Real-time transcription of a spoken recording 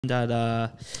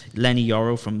That Lenny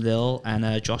Yoro from Lille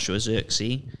and Joshua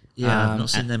Zirkzee. Yeah, I've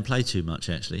not seen them play too much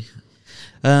actually.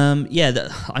 I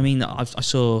mean, I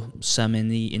saw some in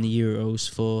the Euros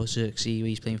for Zirkzee.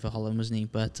 He's playing for Holland, wasn't he?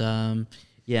 But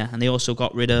yeah, and they also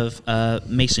got rid of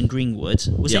Mason Greenwood.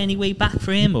 Was there any way back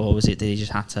for him, or was it they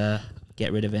just had to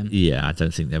get rid of him? Yeah, I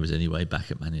don't think there was any way back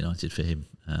at Man United for him.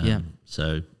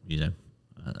 So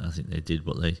I think they did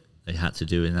what they had to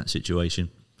do in that situation.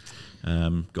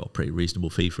 Got a pretty reasonable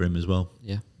fee for him as well.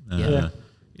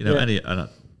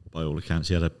 By all accounts,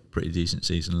 he had a pretty decent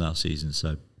season last season.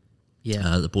 So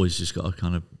the boys just got to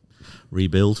kind of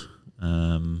rebuild.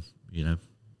 We've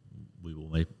all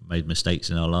made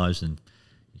mistakes in our lives, and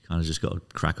you kind of just got to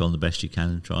crack on the best you can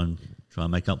and try and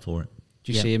make up for it.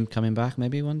 Do you see him coming back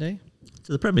maybe one day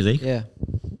to the Premier League? Yeah,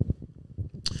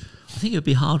 I think it would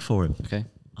be hard for him. Okay,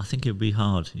 I think it would be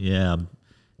hard. Yeah,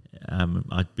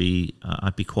 I'd be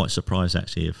quite surprised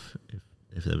actually if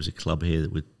there was a club here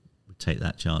that would take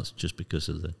that chance just because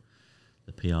of the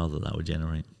PR that would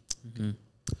generate. Mm-hmm.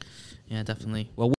 Yeah, definitely. Well.